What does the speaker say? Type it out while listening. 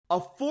A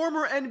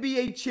former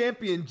NBA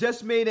champion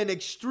just made an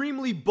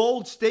extremely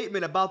bold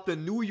statement about the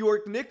New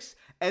York Knicks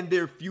and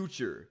their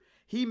future.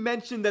 He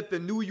mentioned that the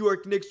New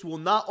York Knicks will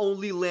not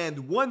only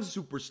land one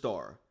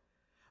superstar,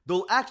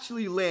 they'll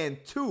actually land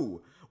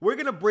two. We're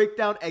going to break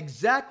down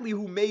exactly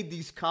who made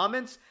these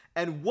comments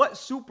and what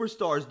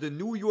superstars the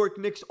New York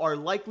Knicks are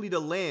likely to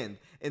land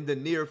in the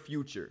near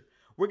future.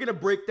 We're going to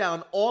break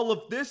down all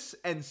of this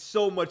and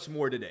so much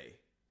more today.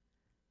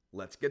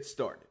 Let's get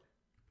started.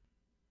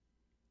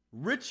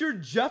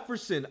 Richard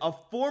Jefferson, a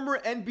former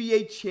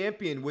NBA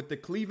champion with the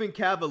Cleveland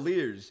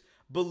Cavaliers,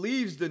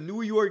 believes the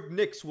New York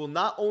Knicks will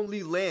not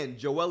only land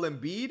Joel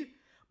Embiid,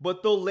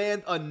 but they'll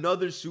land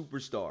another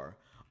superstar.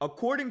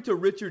 According to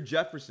Richard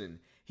Jefferson,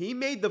 he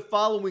made the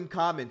following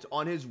comments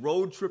on his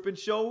road tripping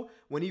show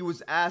when he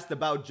was asked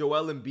about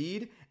Joel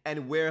Embiid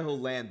and where he'll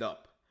land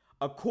up.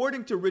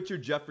 According to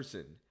Richard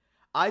Jefferson,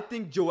 I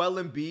think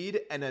Joel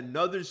Embiid and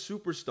another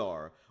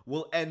superstar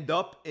will end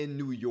up in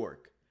New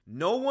York.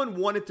 No one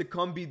wanted to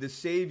come be the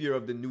savior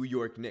of the New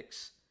York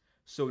Knicks.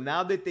 So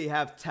now that they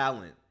have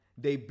talent,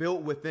 they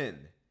built within.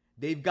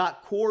 They've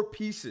got core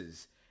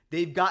pieces.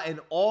 They've got an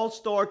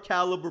all-star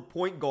caliber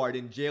point guard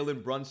in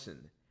Jalen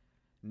Brunson.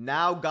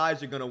 Now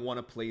guys are going to want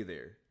to play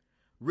there.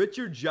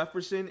 Richard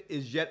Jefferson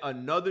is yet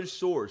another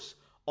source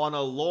on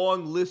a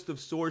long list of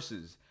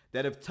sources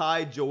that have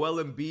tied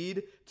Joel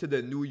Embiid to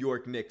the New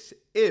York Knicks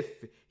if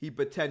he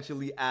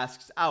potentially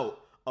asks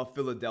out of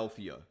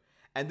Philadelphia.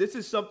 And this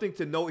is something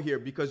to note here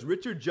because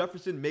Richard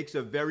Jefferson makes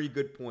a very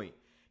good point.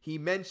 He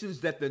mentions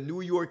that the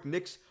New York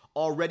Knicks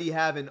already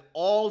have an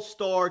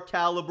all-star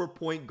caliber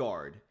point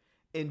guard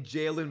in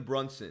Jalen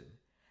Brunson.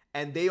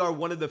 And they are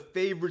one of the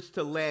favorites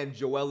to land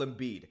Joel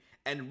Embiid.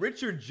 And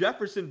Richard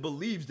Jefferson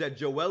believes that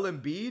Joel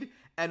Embiid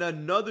and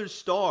another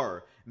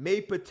star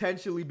may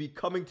potentially be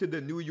coming to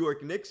the New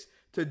York Knicks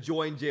to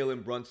join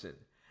Jalen Brunson.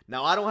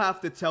 Now, I don't have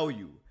to tell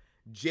you,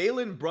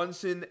 Jalen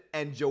Brunson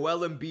and Joel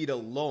Embiid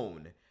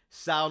alone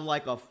sound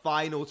like a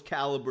finals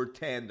caliber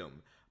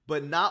tandem.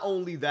 But not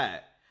only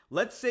that,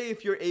 let's say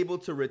if you're able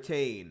to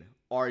retain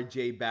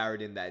RJ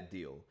Barrett in that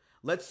deal.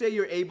 Let's say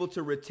you're able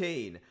to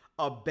retain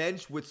a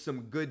bench with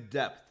some good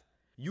depth.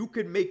 You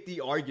could make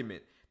the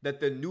argument that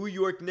the New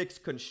York Knicks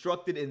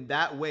constructed in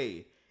that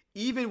way,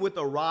 even with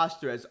a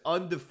roster as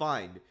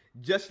undefined,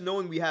 just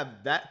knowing we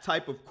have that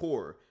type of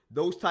core,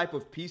 those type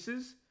of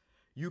pieces,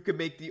 you could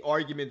make the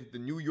argument that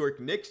the New York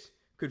Knicks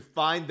could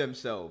find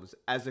themselves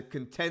as a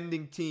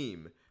contending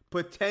team,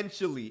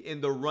 potentially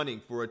in the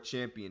running for a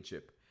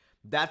championship.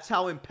 That's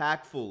how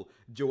impactful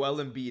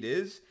Joel Embiid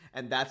is,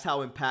 and that's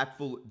how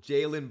impactful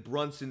Jalen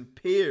Brunson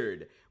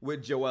paired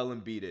with Joel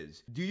Embiid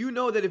is. Do you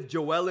know that if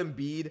Joel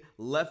Embiid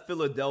left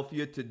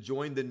Philadelphia to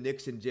join the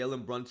Knicks and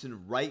Jalen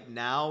Brunson right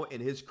now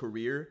in his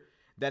career,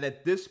 that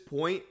at this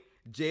point,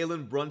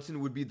 Jalen Brunson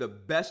would be the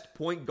best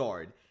point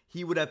guard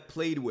he would have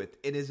played with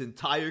in his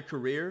entire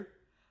career?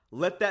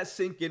 Let that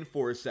sink in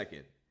for a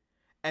second.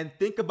 And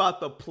think about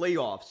the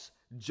playoffs,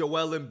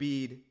 Joel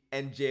Embiid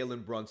and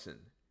Jalen Brunson.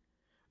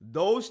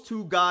 Those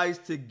two guys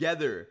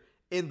together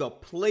in the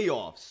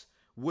playoffs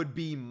would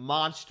be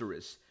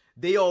monstrous.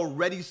 They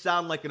already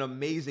sound like an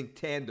amazing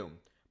tandem.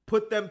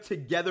 Put them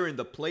together in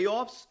the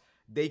playoffs,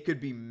 they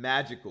could be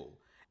magical.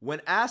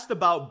 When asked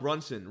about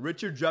Brunson,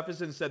 Richard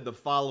Jefferson said the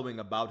following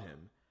about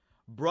him.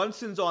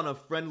 Brunson's on a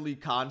friendly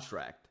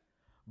contract.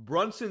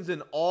 Brunson's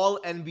an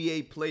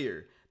all-NBA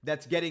player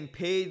that's getting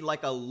paid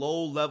like a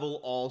low-level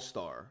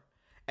all-star.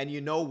 And you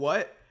know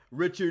what?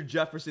 Richard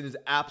Jefferson is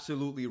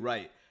absolutely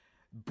right.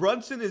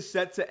 Brunson is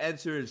set to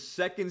enter his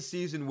second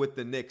season with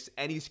the Knicks,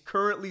 and he's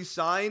currently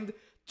signed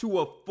to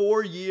a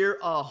 4-year,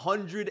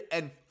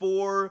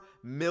 $104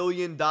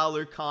 million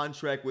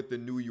contract with the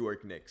New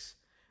York Knicks.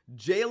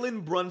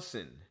 Jalen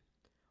Brunson,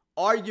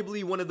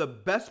 arguably one of the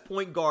best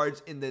point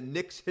guards in the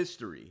Knicks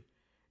history,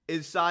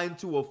 is signed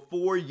to a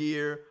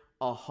 4-year,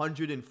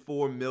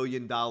 $104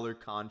 million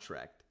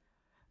contract.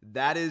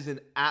 That is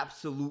an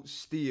absolute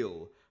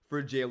steal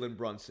for Jalen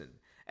Brunson.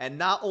 And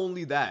not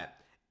only that,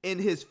 in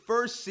his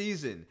first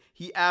season,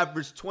 he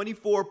averaged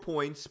 24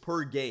 points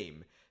per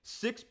game,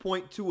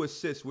 6.2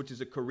 assists, which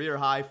is a career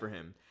high for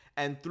him,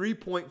 and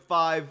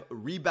 3.5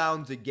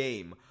 rebounds a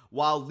game,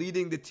 while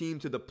leading the team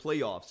to the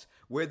playoffs,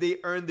 where they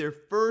earned their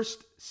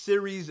first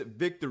series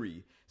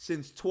victory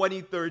since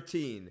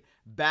 2013,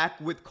 back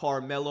with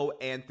Carmelo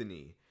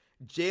Anthony.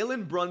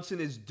 Jalen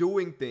Brunson is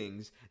doing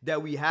things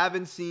that we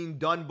haven't seen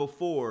done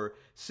before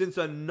since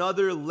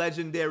another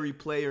legendary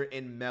player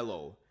in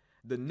Melo.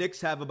 The Knicks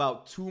have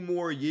about 2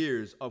 more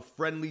years of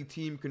friendly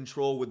team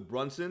control with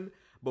Brunson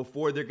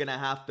before they're going to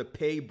have to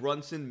pay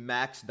Brunson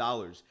max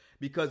dollars.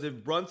 Because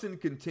if Brunson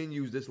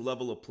continues this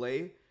level of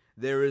play,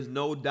 there is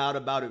no doubt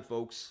about it,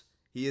 folks.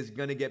 He is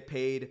going to get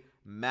paid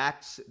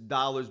max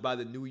dollars by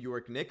the New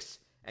York Knicks.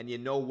 And you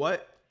know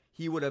what?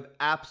 He would have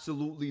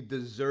absolutely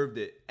deserved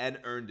it and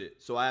earned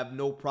it. So I have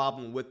no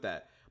problem with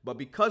that. But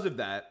because of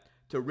that,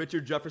 to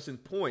Richard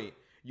Jefferson's point,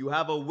 you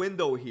have a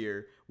window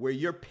here where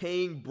you're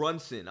paying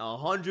Brunson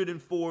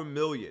 $104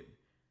 million,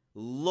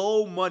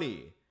 low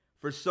money,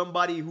 for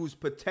somebody who's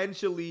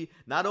potentially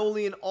not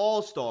only an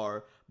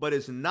all-star, but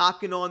is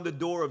knocking on the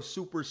door of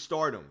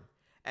superstardom.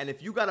 And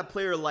if you got a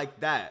player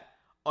like that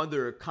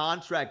under a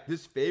contract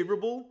this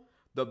favorable,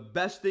 the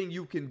best thing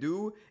you can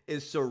do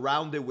is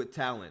surround it with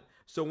talent.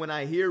 So when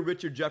I hear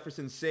Richard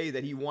Jefferson say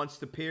that he wants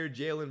to pair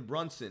Jalen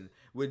Brunson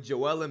with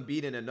Joel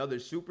Embiid and another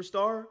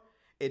superstar,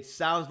 it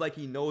sounds like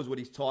he knows what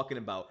he's talking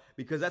about,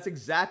 because that's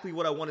exactly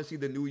what I want to see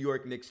the New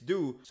York Knicks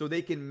do, so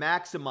they can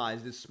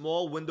maximize the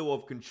small window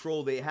of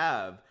control they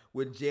have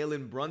with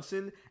Jalen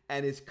Brunson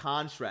and his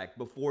contract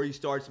before he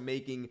starts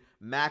making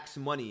max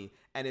money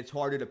and it's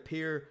harder to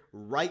pair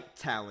right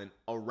talent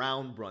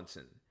around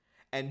Brunson.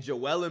 And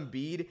Joel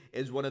Embiid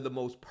is one of the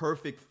most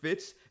perfect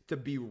fits to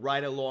be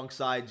right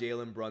alongside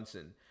Jalen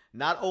Brunson.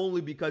 Not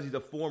only because he's a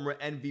former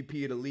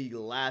MVP of the league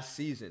last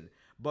season,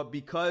 but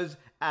because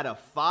at a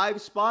 5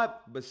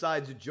 spot,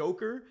 besides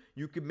Joker,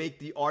 you could make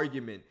the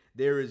argument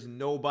there is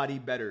nobody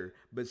better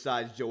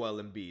besides Joel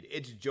Embiid.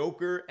 It's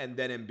Joker and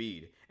then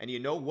Embiid. And you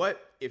know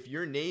what? If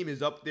your name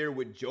is up there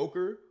with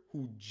Joker,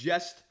 who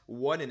just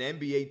won an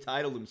NBA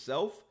title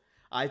himself,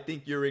 I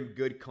think you're in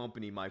good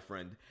company, my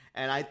friend.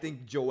 And I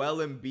think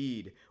Joel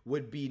Embiid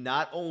would be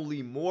not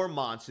only more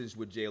monsters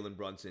with Jalen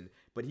Brunson,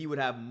 but he would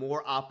have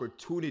more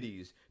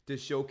opportunities to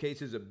showcase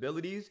his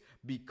abilities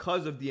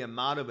because of the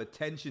amount of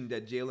attention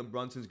that Jalen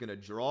Brunson's going to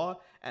draw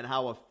and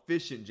how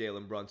efficient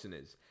Jalen Brunson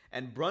is.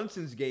 And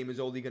Brunson's game is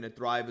only going to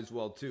thrive as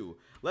well, too.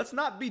 Let's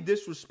not be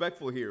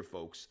disrespectful here,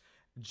 folks.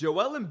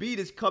 Joel Embiid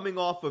is coming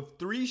off of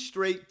 3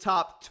 straight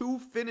top 2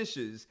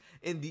 finishes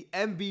in the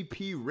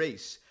MVP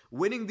race,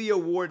 winning the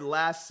award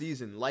last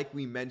season, like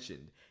we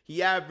mentioned.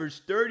 He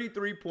averaged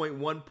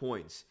 33.1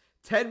 points,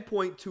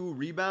 10.2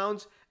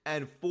 rebounds,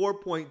 and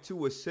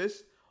 4.2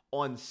 assists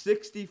on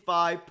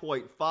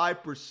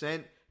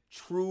 65.5%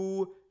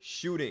 true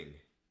shooting.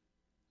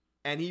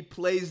 And he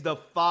plays the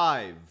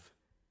 5.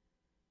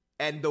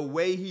 And the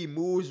way he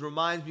moves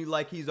reminds me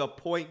like he's a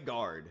point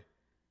guard.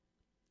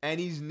 And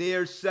he's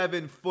near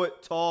 7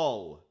 foot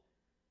tall.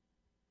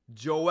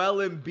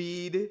 Joel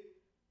Embiid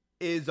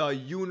is a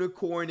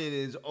unicorn in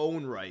his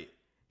own right.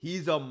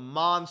 He's a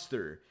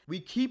monster. We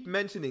keep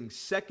mentioning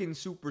second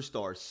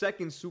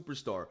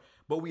superstar,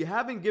 but we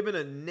haven't given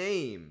a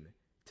name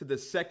to the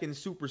second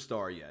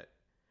superstar yet.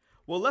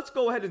 Well, let's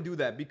go ahead and do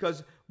that,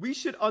 because we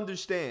should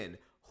understand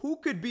who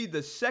could be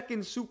the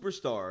second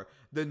superstar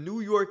the New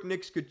York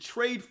Knicks could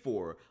trade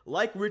for,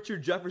 like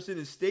Richard Jefferson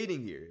is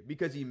stating here,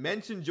 because he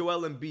mentioned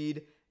Joel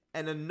Embiid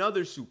and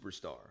another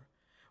superstar.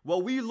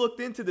 Well, we looked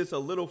into this a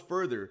little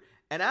further,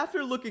 and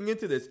after looking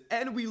into this,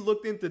 and we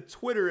looked into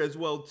Twitter as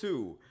well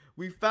too,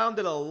 we found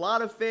that a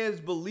lot of fans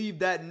believe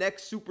that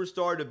next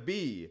superstar to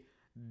be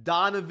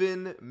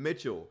Donovan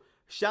Mitchell.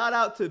 Shout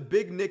out to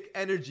Big Nick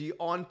Energy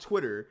on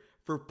Twitter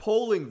for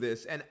polling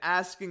this and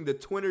asking the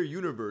Twitter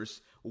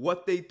universe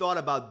what they thought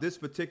about this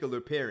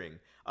particular pairing.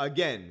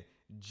 Again,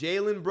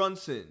 Jalen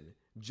Brunson,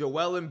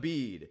 Joel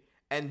Embiid,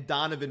 and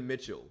Donovan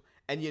Mitchell.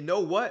 And you know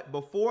what?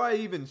 Before I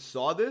even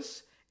saw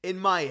this, in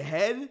my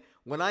head,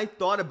 when I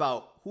thought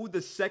about who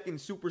the second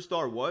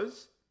superstar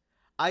was,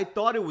 I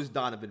thought it was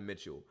Donovan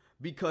Mitchell.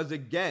 Because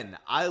again,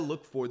 I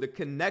look for the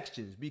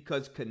connections,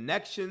 because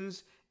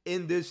connections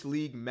in this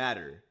league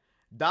matter.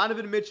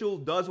 Donovan Mitchell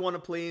does want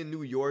to play in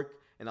New York,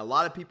 and a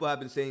lot of people have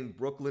been saying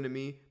Brooklyn to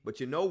me, but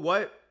you know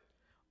what?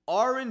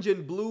 Orange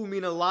and blue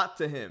mean a lot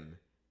to him.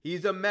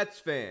 He's a Mets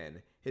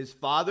fan. His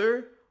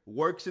father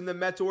works in the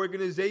Mets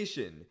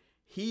organization.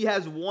 He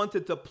has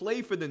wanted to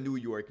play for the New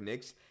York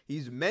Knicks.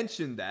 He's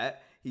mentioned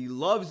that. He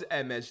loves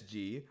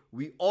MSG.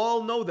 We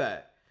all know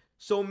that.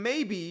 So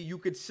maybe you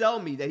could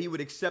sell me that he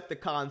would accept the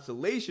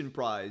consolation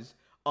prize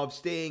of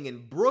staying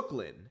in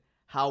Brooklyn.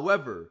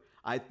 However,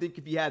 I think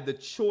if he had the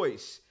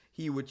choice,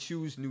 he would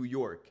choose New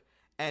York.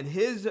 And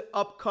his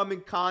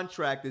upcoming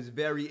contract is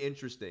very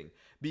interesting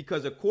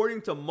because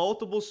according to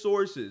multiple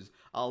sources,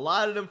 a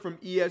lot of them from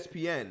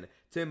ESPN,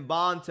 Tim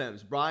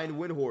Bontemps, Brian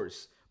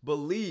Windhorst,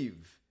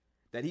 believe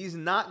that he's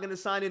not going to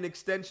sign an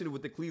extension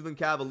with the Cleveland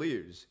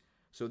Cavaliers.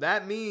 So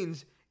that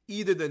means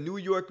either the New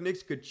York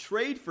Knicks could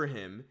trade for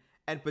him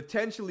and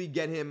potentially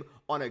get him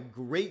on a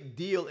great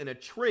deal in a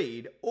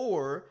trade,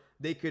 or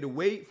they could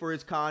wait for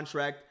his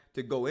contract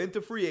to go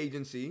into free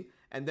agency,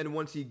 and then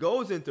once he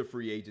goes into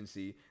free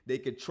agency, they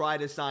could try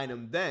to sign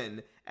him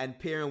then and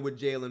pair him with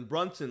Jalen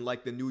Brunson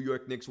like the New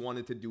York Knicks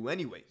wanted to do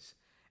anyways.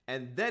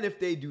 And then if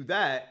they do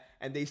that,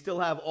 and they still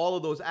have all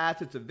of those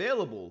assets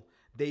available,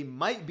 they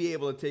might be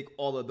able to take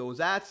all of those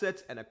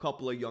assets and a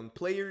couple of young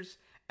players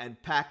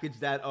and package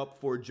that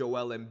up for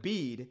Joel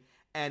Embiid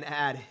and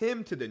add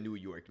him to the New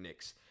York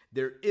Knicks.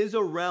 There is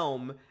a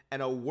realm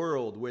and a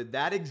world where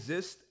that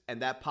exists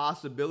and that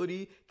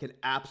possibility can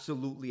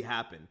absolutely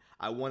happen.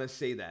 I want to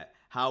say that.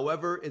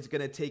 However, it's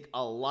going to take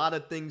a lot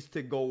of things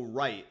to go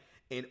right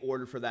in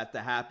order for that to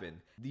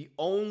happen. The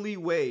only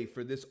way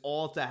for this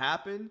all to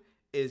happen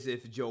is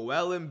if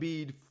Joel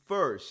Embiid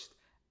first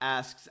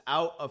asks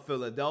out of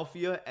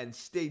Philadelphia and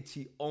states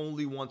he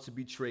only wants to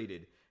be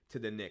traded to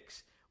the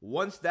Knicks.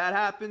 Once that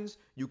happens,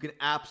 you can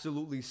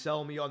absolutely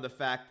sell me on the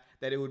fact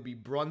that it would be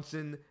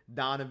Brunson,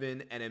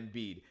 Donovan, and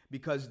Embiid,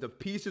 because the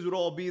pieces would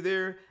all be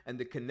there and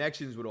the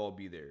connections would all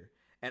be there.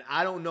 And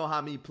I don't know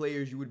how many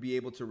players you would be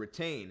able to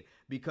retain,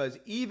 because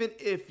even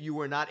if you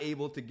were not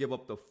able to give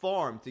up the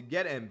farm to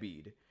get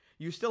Embiid,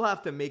 you still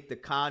have to make the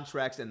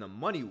contracts and the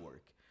money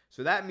work.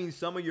 So that means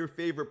some of your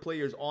favorite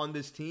players on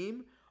this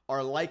team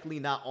are likely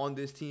not on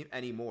this team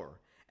anymore.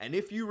 And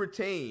if you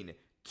retain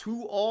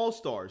 2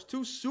 all-stars,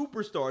 2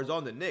 superstars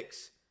on the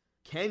Knicks,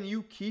 can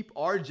you keep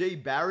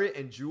RJ Barrett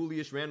and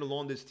Julius Randle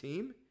on this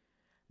team?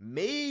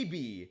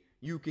 Maybe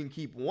you can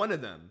keep one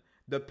of them,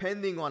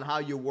 depending on how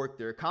you work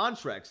their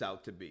contracts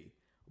out to be.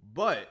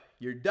 But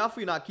you're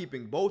definitely not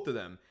keeping both of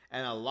them,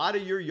 and a lot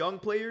of your young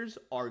players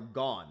are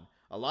gone.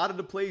 A lot of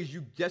the players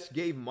you just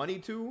gave money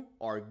to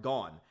are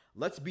gone.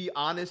 Let's be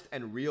honest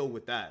and real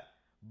with that.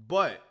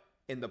 But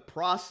in the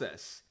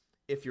process,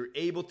 if you're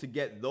able to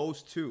get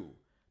those 2,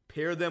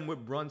 pair them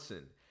with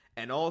Brunson,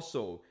 and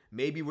also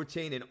maybe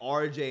retain an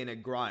RJ and a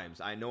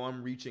Grimes. I know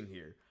I'm reaching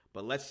here,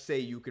 but let's say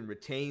you can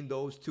retain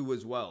those 2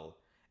 as well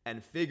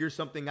and figure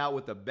something out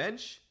with the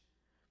bench.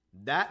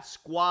 That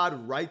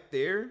squad right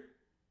there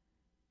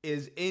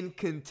is in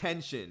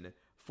contention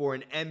for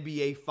an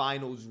NBA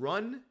Finals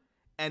run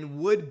and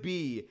would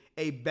be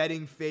a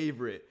betting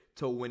favorite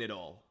to win it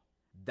all.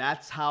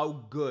 That's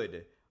how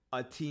good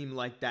a team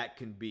like that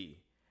can be.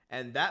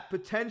 And that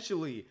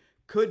potentially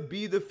could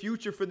be the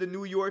future for the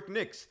New York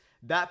Knicks.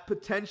 That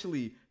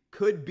potentially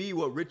could be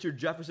what Richard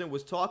Jefferson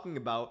was talking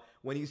about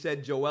when he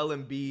said Joel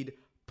Embiid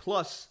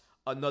plus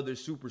another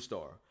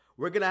superstar.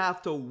 We're going to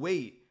have to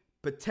wait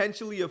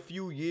potentially a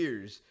few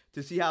years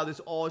to see how this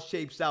all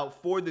shapes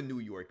out for the New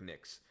York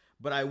Knicks.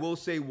 But I will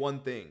say one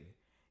thing.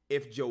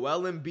 If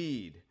Joel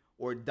Embiid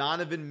or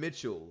Donovan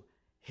Mitchell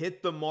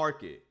hit the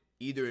market,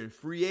 either in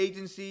free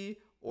agency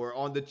or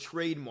on the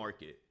trade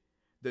market,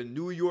 the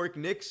New York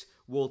Knicks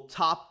will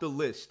top the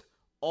list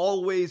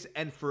always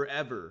and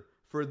forever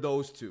for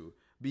those 2,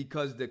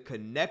 because the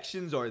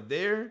connections are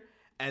there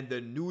and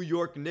the New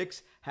York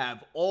Knicks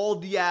have all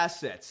the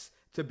assets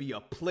to be a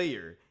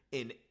player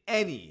in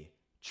any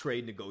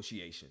trade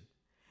negotiation.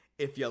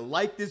 If you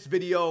like this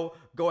video,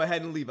 go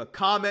ahead and leave a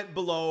comment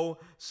below,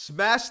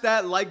 smash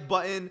that like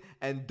button,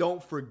 and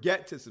don't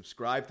forget to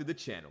subscribe to the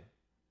channel.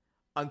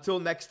 Until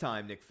next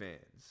time, Knicks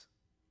fans.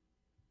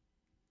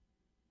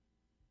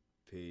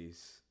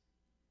 Peace.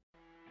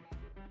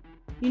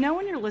 You know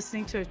when you're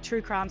listening to a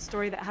true crime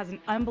story that has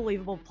an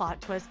unbelievable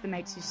plot twist that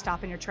makes you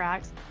stop in your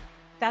tracks?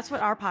 That's what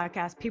our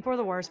podcast, People Are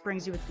the Worst,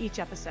 brings you with each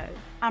episode.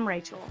 I'm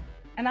Rachel.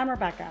 And I'm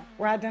Rebecca.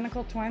 We're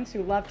identical twins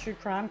who love true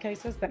crime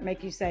cases that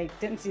make you say,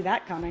 didn't see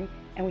that coming,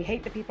 and we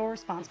hate the people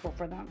responsible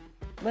for them.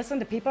 Listen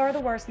to People Are the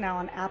Worst now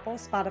on Apple,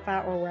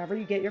 Spotify, or wherever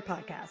you get your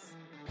podcasts.